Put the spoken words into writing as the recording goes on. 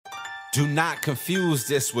Do not confuse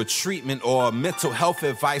this with treatment or mental health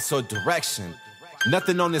advice or direction.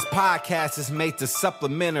 Nothing on this podcast is made to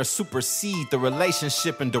supplement or supersede the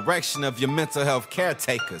relationship and direction of your mental health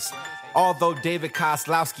caretakers. Although David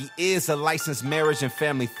Kozlowski is a licensed marriage and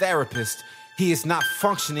family therapist, he is not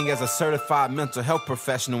functioning as a certified mental health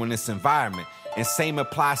professional in this environment. And same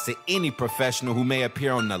applies to any professional who may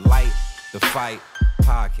appear on the Light the Fight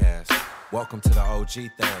podcast. Welcome to the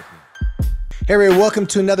OG Therapy. Hey, everybody, welcome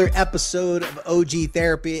to another episode of OG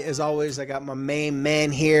Therapy. As always, I got my main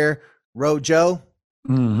man here, Rojo.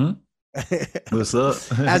 Mm-hmm. What's up?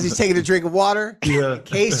 As he's taking a drink of water, Yeah.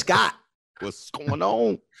 K. Scott. What's going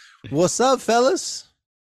on? What's up, fellas?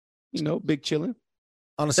 You know, big chilling.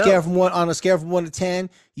 On a scale from 1 to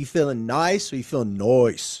 10, you feeling nice or you feeling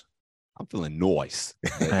noise? I'm feeling noise.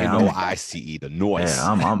 Hey, N-O-I-C-E, the noise.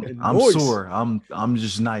 Yeah, I'm Noise. sore. I'm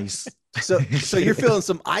just nice. So you're feeling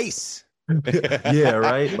some ice. Yeah,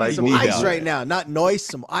 right. Like Some we- ice right now, not noise,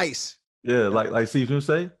 some ice. Yeah, like see what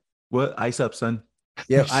say? What? Ice up, son.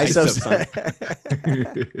 Yeah, ice Ice up.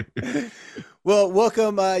 Well,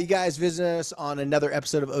 welcome you guys visiting us on another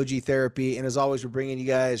episode of OG Therapy. And as always, we're bringing you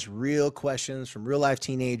guys real questions from real life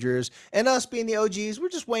teenagers. And us being the OGs, we're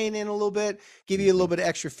just weighing in a little bit, give you a little bit of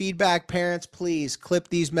extra feedback. Parents, please clip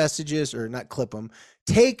these messages, or not clip them.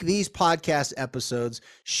 Take these podcast episodes,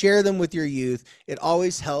 share them with your youth. It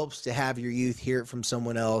always helps to have your youth hear it from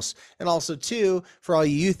someone else. And also, too, for all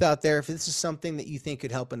you youth out there, if this is something that you think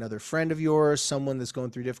could help another friend of yours, someone that's going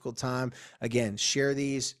through a difficult time, again, share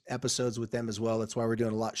these episodes with them as well. That's why we're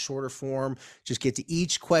doing a lot shorter form. Just get to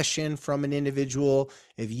each question from an individual.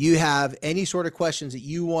 If you have any sort of questions that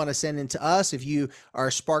you want to send in to us, if you are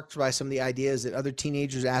sparked by some of the ideas that other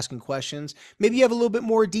teenagers are asking questions, maybe you have a little bit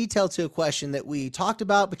more detail to a question that we talked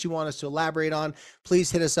about, but you want us to elaborate on, please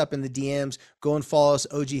hit us up in the DMs. Go and follow us,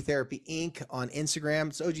 OG Therapy Inc. on Instagram.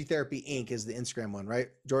 It's OG Therapy Inc. is the Instagram one, right,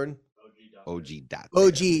 Jordan? OG dot.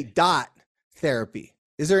 OG dot therapy.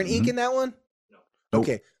 Is there an ink in that one? Nope.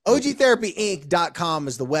 Okay. OGtherapyinc.com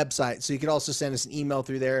is the website. So you can also send us an email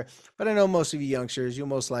through there. But I know most of you youngsters, you'll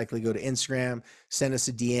most likely go to Instagram, send us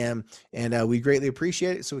a DM, and we greatly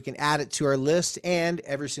appreciate it so we can add it to our list. And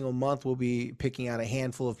every single month, we'll be picking out a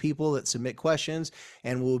handful of people that submit questions,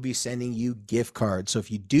 and we'll be sending you gift cards. So if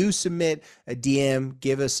you do submit a DM,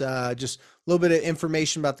 give us just a little bit of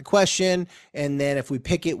information about the question. And then if we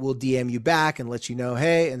pick it, we'll DM you back and let you know,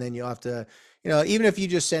 hey, and then you'll have to, even if you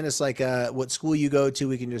just send us like what school you go to,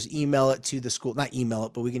 we can just email it to the school, not email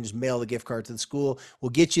it, but we can just mail the gift card to the school.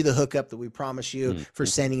 We'll get you the hookup that we promise you for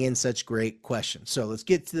sending in such great questions. So let's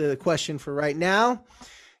get to the question for right now.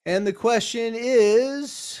 And the question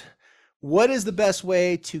is, what is the best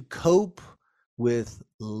way to cope with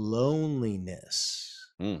loneliness?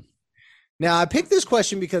 Now, I picked this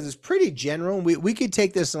question because it's pretty general. We could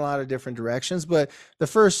take this in a lot of different directions, but the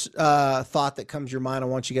first thought that comes to your mind, I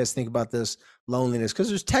want you guys to think about this loneliness, because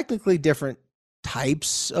there's technically different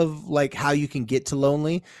types of like how you can get to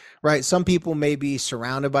lonely, right? Some people may be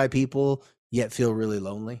surrounded by people yet feel really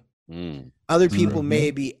lonely. Other people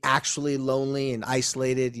may be actually lonely and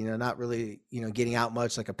isolated, not really, getting out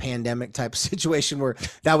much, like a pandemic type of situation where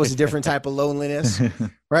that was a different type of loneliness,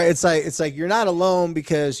 right? It's like you're not alone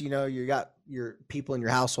because, you got your people in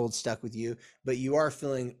your household stuck with you, but you are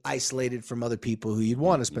feeling isolated from other people who you'd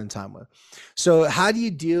want to spend time with. So how do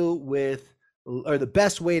you deal with, or the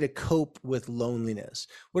best way to cope with loneliness?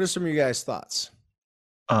 What are some of your guys' thoughts?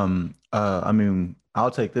 I'll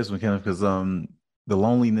take this one, Kenneth, because the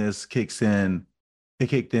loneliness kicked in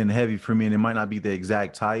heavy for me, and it might not be the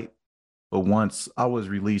exact type, but once I was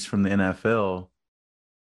released from the NFL,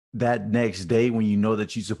 that next day when you know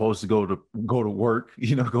that you're supposed to go to work,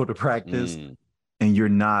 go to practice, and you're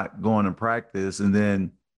not going to practice, and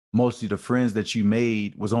then most of the friends that you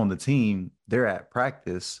made was on the team, they're at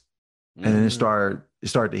practice, and then it started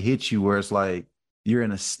to hit you where it's like you're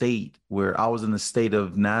in a state where I was in the state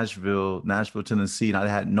of Nashville, Tennessee, and I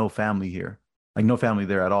had no family here. Like no family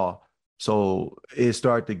there at all. So it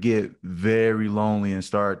started to get very lonely and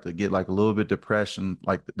start to get like a little bit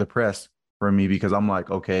depressed for me, because I'm like,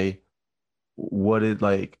 okay,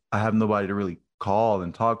 I have nobody to really call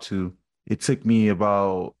and talk to. It took me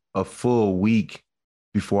about a full week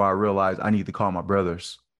before I realized I need to call my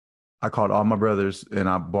brothers. I called all my brothers and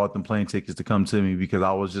I bought them plane tickets to come to me, because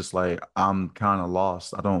I was just like, I'm kind of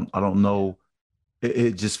lost. I don't know.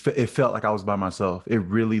 It felt like I was by myself. It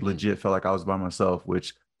really legit felt like I was by myself,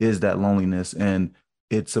 which is that loneliness. And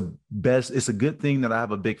it's a good thing that I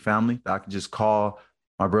have a big family that I can just call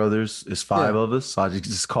my brothers. It's 5 of us. So I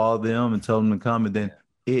just call them and tell them to come. And then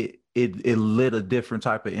it lit a different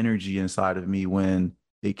type of energy inside of me when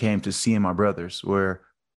it came to seeing my brothers, where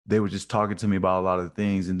they were just talking to me about a lot of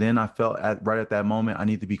things. And then I felt right at that moment, I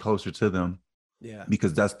need to be closer to them. Yeah.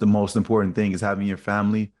 Because that's the most important thing, is having your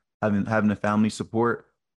family, having the family support.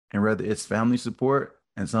 And whether it's family support,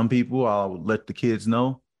 and some people, I'll let the kids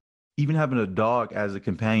know, even having a dog as a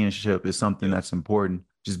companionship is something that's important.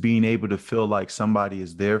 Just being able to feel like somebody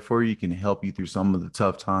is there for you can help you through some of the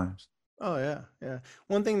tough times. Oh yeah, yeah.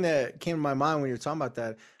 One thing that came to my mind when you're talking about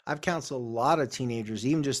that, I've counseled a lot of teenagers,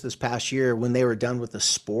 even just this past year, when they were done with the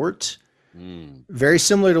sport. Mm. Very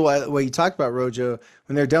similar to what you talked about, Rojo.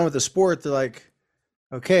 When they're done with the sport, they're like,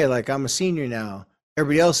 okay, like I'm a senior now.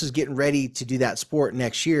 Everybody else is getting ready to do that sport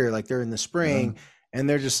next year, like they're in the spring, and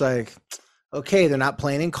they're just like, okay, they're not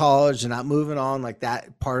playing in college, they're not moving on, like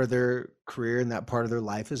that part of their career and that part of their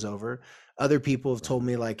life is over. Other people have told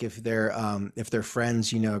me, like, if their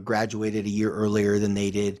friends, graduated a year earlier than they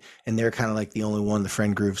did, and they're kind of like the only one, the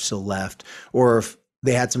friend group still left, or if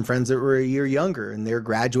they had some friends that were a year younger and they're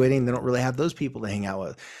graduating, they don't really have those people to hang out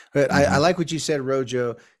with. But I like what you said,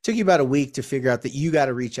 Rojo. It took you about a week to figure out that you got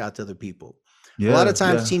to reach out to other people. Yeah, a lot of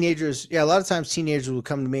times teenagers will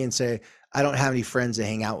come to me and say, I don't have any friends to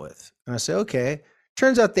hang out with. And I say, okay.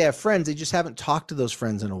 Turns out they have friends. They just haven't talked to those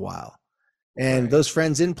friends in a while. And those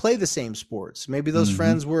friends didn't play the same sports. Maybe those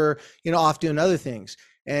friends were, off doing other things.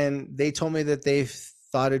 And they told me that they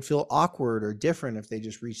thought it'd feel awkward or different if they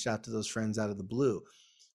just reached out to those friends out of the blue.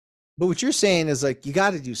 But what you're saying is, like, you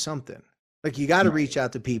got to do something. Like, you got to reach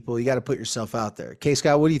out to people. You got to put yourself out there. K.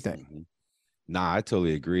 Scott, what do you think? Nah, I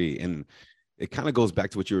totally agree. And it kind of goes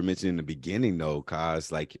back to what you were mentioning in the beginning, though,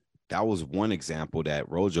 Kaz. Like, that was one example that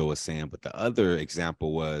Rojo was saying. But the other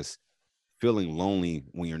example was feeling lonely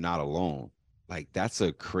when you're not alone. Like, that's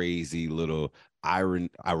a crazy little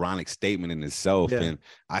ironic statement in itself. Yeah.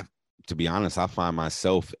 And to be honest, I find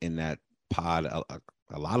myself in that pod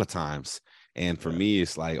a lot of times. And for me,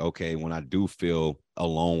 it's like, okay, when I do feel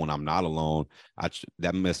alone, when I'm not alone,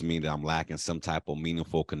 that must mean that I'm lacking some type of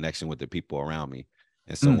meaningful connection with the people around me.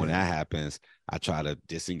 And so when that happens, I try to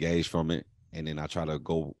disengage from it. And then I try to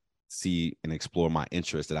go see and explore my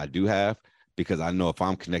interests that I do have, because I know if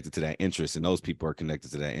I'm connected to that interest and those people are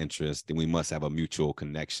connected to that interest, then we must have a mutual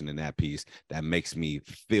connection in that piece that makes me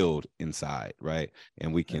filled inside, right?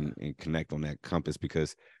 And we can connect on that compass,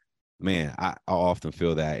 because, man, I often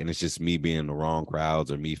feel that, and it's just me being in the wrong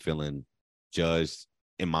crowds or me feeling judged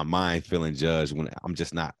in my mind, feeling judged when I'm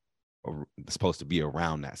just not supposed to be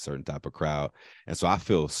around that certain type of crowd. And so I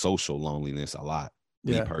feel social loneliness a lot,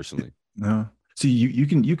 me personally. No. See, you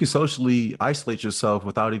can socially isolate yourself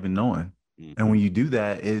without even knowing. And when you do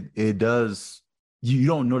that, it does, you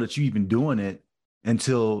don't know that you're even doing it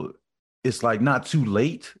until it's like not too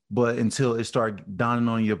late, but until it starts dawning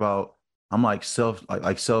on you about, I'm like self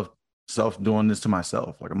doing this to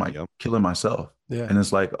myself. Like, I'm like killing myself. Yeah. And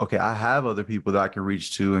it's like, okay, I have other people that I can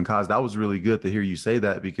reach to. And Kaz, that was really good to hear you say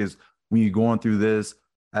that, because when you're going through this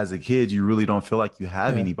as a kid, you really don't feel like you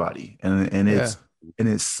have anybody. And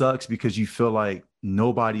it sucks, because you feel like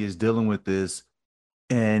nobody is dealing with this.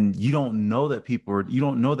 And you don't know that you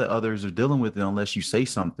don't know that others are dealing with it unless you say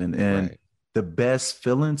something. And the best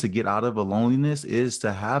feeling to get out of a loneliness is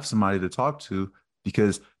to have somebody to talk to,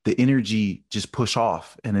 because the energy just push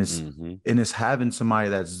off, and it's having somebody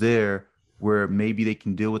that's there where maybe they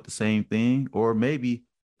can deal with the same thing, or maybe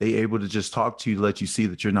they able to just talk to you to let you see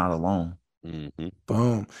that you're not alone.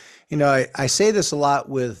 Boom. I say this a lot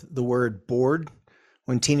with the word bored.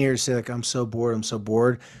 When teenagers say, like, I'm so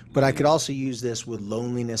bored. But I could also use this with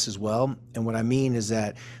loneliness as well. And what I mean is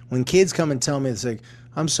that when kids come and tell me, it's like,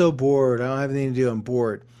 I'm so bored, I don't have anything to do, I'm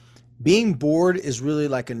bored. Being bored is really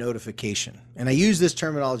like a notification. And I use this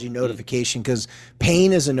terminology, notification, because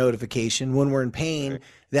pain is a notification. When we're in pain,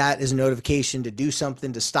 that is a notification to do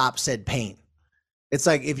something to stop said pain. It's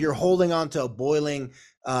like if you're holding on to a boiling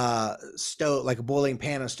stove, like a boiling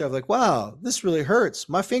pan on a stove, like, wow, this really hurts.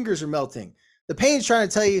 My fingers are melting. The pain's trying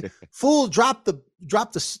to tell you, fool, drop the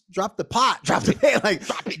pot, drop the pan, like,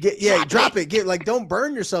 drop it. Like, don't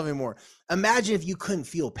burn yourself anymore. Imagine if you couldn't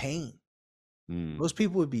feel pain. Most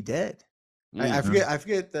people would be dead. I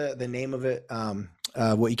forget the name of it.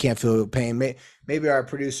 What you can't feel pain. Maybe our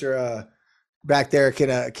producer back there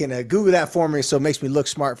can Google that for me, so it makes me look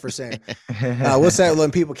smart for saying what's that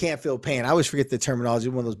when people can't feel pain. I always forget the terminology,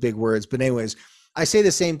 one of those big words. But anyways, I say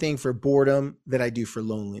the same thing for boredom that I do for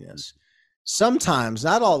loneliness. Sometimes,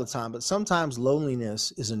 not all the time, but sometimes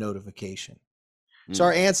loneliness is a notification. So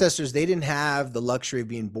our ancestors, they didn't have the luxury of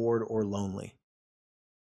being bored or lonely.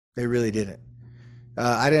 They really didn't.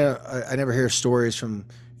 I never hear stories from,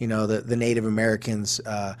 the Native Americans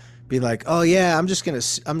being like, oh yeah, I'm just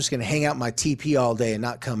gonna hang out my TP all day and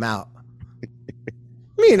not come out.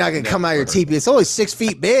 You're not gonna come out of your teepee. It's only 6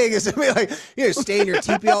 feet big. It's like you're gonna stay in your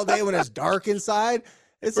teepee all day when it's dark inside.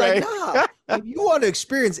 It's like, nah. If you want to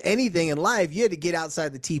experience anything in life, you had to get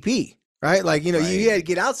outside the teepee, right? Like, you had to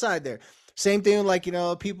get outside there. Same thing, like,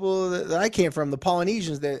 people that I came from, the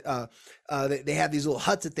Polynesians, that they have these little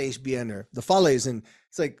huts that they used to be under, the fales, and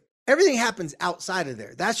it's like everything happens outside of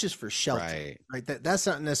there. That's just for shelter, right? That's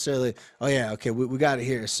not necessarily. Oh yeah, okay, we got it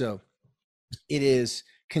here. So it is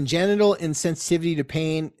congenital insensitivity to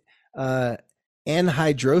pain,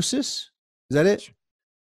 anhidrosis. Is that it?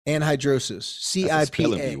 Anhidrosis,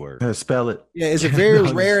 CIPA. Spell it. Yeah, it's a very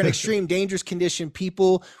rare and extreme dangerous condition.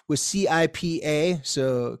 People with CIPA,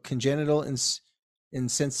 so congenital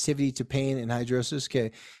insensitivity to pain and hydrosis.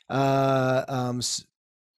 Okay.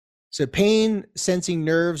 So pain sensing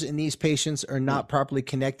nerves in these patients are not properly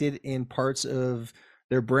connected in parts of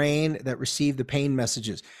their brain that receive the pain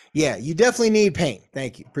messages. Yeah, you definitely need pain.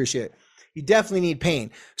 Thank you. Appreciate it. You definitely need pain.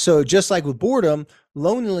 So just like with boredom,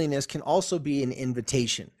 loneliness can also be an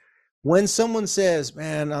invitation. When someone says,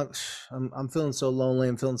 man, I'm feeling so lonely,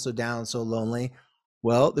 I'm feeling so down, so lonely.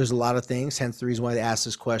 Well, there's a lot of things, hence the reason why they ask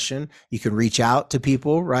this question. You can reach out to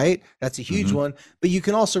people, right? That's a huge one. But you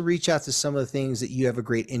can also reach out to some of the things that you have a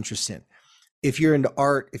great interest in. If you're into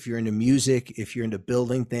art, if you're into music, if you're into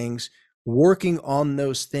building things, working on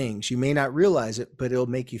those things, you may not realize it, but it'll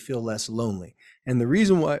make you feel less lonely. And the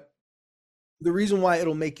reason why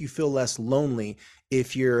it'll make you feel less lonely,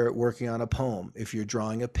 if you're working on a poem, if you're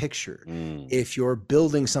drawing a picture, if you're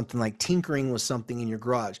building something, like tinkering with something in your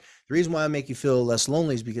garage, the reason why I make you feel less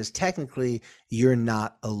lonely is because technically you're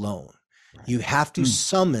not alone. Right. You have to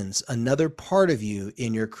summons another part of you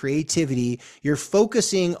in your creativity. You're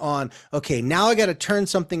focusing on, okay, now I got to turn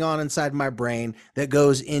something on inside my brain that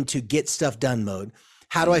goes into get stuff done mode.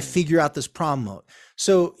 How do I figure out this problem mode?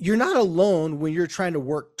 So you're not alone when you're trying to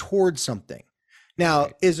work towards something. Now,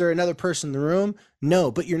 is there another person in the room?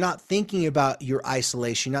 No, but you're not thinking about your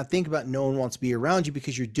isolation. You're not thinking about no one wants to be around you,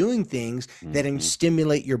 because you're doing things that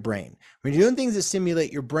stimulate your brain. When you're doing things that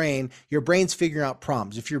stimulate your brain's figuring out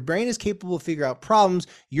problems. If your brain is capable of figuring out problems,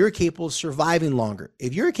 you're capable of surviving longer.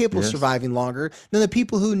 If you're capable of surviving longer, then the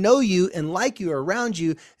people who know you and like you are around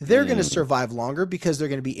you, they're going to survive longer because they're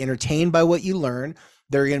going to be entertained by what you learn.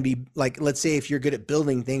 They're going to be like, let's say if you're good at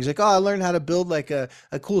building things, like, oh, I learned how to build like a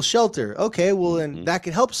cool shelter. Okay, well, then that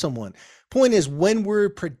could help someone. Point is, when we're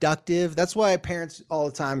productive, that's why parents all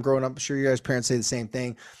the time growing up, I'm sure you guys parents say the same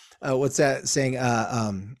thing. What's that saying?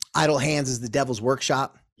 Idle hands is the devil's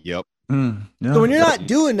workshop. Yep. So when you're not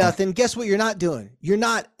doing nothing, guess what you're not doing? You're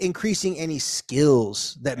not increasing any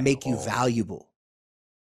skills that make you valuable.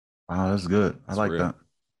 Wow, that's good. I like that.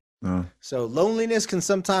 So loneliness can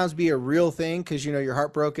sometimes be a real thing because, you're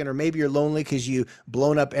heartbroken, or maybe you're lonely because you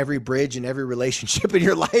blown up every bridge in every relationship in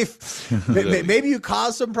your life. Maybe you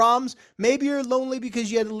caused some problems. Maybe you're lonely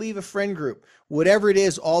because you had to leave a friend group. Whatever it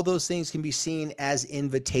is, all those things can be seen as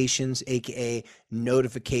invitations, aka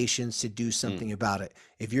notifications to do something about it.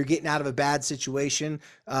 If you're getting out of a bad situation,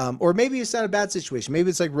 or maybe it's not a bad situation, maybe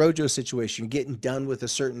it's like Rojo's situation, you're getting done with a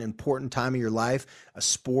certain important time of your life, a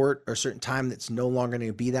sport, or a certain time that's no longer going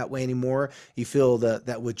to be that way anymore. You feel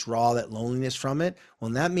that withdrawal, that loneliness from it.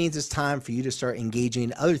 Well, that means it's time for you to start engaging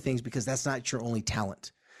in other things, because that's not your only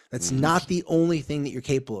talent. That's not the only thing that you're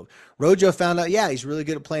capable of. Rojo found out, he's really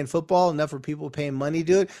good at playing football, enough for people paying money to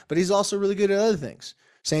do it, but he's also really good at other things.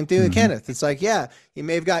 Same thing with Kenneth. It's like, he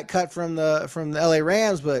may have got cut from the LA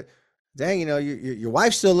Rams, but dang, your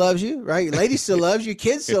wife still loves you, right? Your lady still loves you.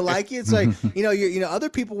 Kids still like you. It's like, other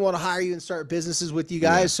people want to hire you and start businesses with you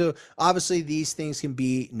guys. So obviously these things can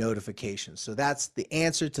be notifications. So that's the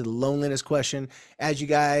answer to the loneliness question. As you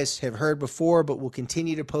guys have heard before, but we'll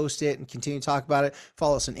continue to post it and continue to talk about it.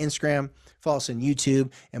 Follow us on Instagram, follow us on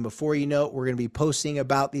YouTube. And before you know it, we're going to be posting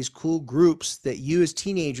about these cool groups that you as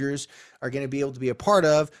teenagers are going to be able to be a part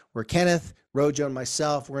of, where Kenneth, Rojo, and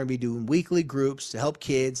myself, we're going to be doing weekly groups to help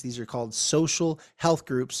kids. These are called social health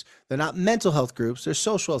groups. They're not mental health groups. They're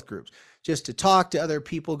social health groups, just to talk to other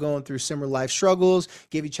people going through similar life struggles,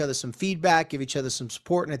 give each other some feedback, give each other some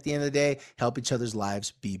support, and at the end of the day, help each other's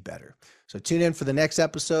lives be better. So tune in for the next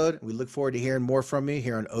episode. We look forward to hearing more from you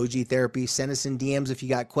here on OG Therapy. Send us in DMs if you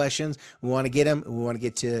got questions. We want to get them. We want to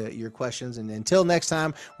get to your questions. And until next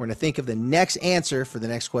time, we're going to think of the next answer for the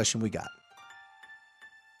next question we got.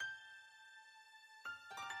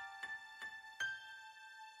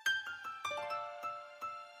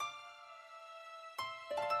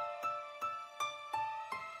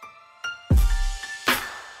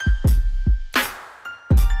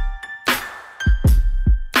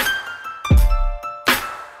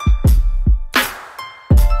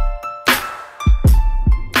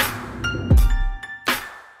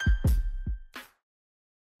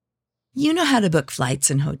 You know how to book flights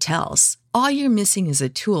and hotels. All you're missing is a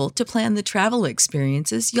tool to plan the travel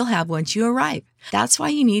experiences you'll have once you arrive. That's why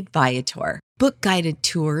you need Viator. Book guided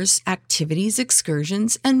tours, activities,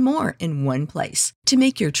 excursions, and more in one place to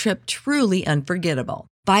make your trip truly unforgettable.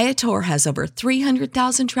 Viator has over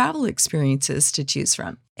 300,000 travel experiences to choose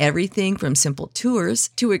from. Everything from simple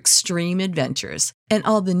tours to extreme adventures and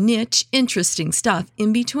all the niche, interesting stuff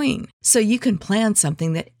in between. So you can plan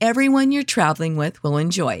something that everyone you're traveling with will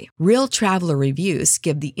enjoy. Real traveler reviews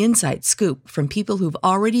give the inside scoop from people who've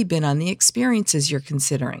already been on the experiences you're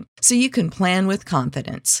considering. So you can plan with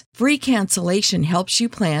confidence. Free cancellation helps you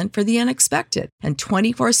plan for the unexpected. And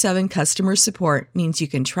 24/7 customer support means you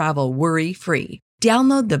can travel worry-free.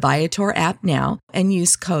 Download the Viator app now and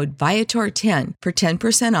use code Viator10 for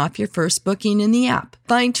 10% off your first booking in the app.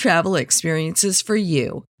 Find travel experiences for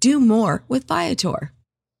you. Do more with Viator.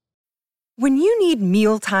 When you need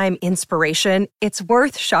mealtime inspiration, it's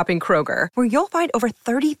worth shopping Kroger, where you'll find over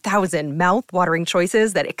 30,000 mouth-watering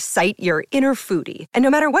choices that excite your inner foodie. And no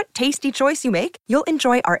matter what tasty choice you make, you'll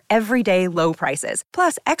enjoy our everyday low prices,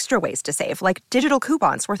 plus extra ways to save, like digital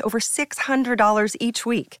coupons worth over $600 each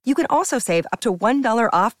week. You can also save up to $1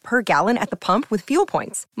 off per gallon at the pump with fuel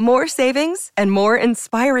points. More savings and more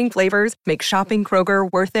inspiring flavors make shopping Kroger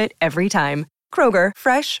worth it every time. Kroger,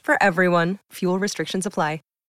 fresh for everyone. Fuel restrictions apply.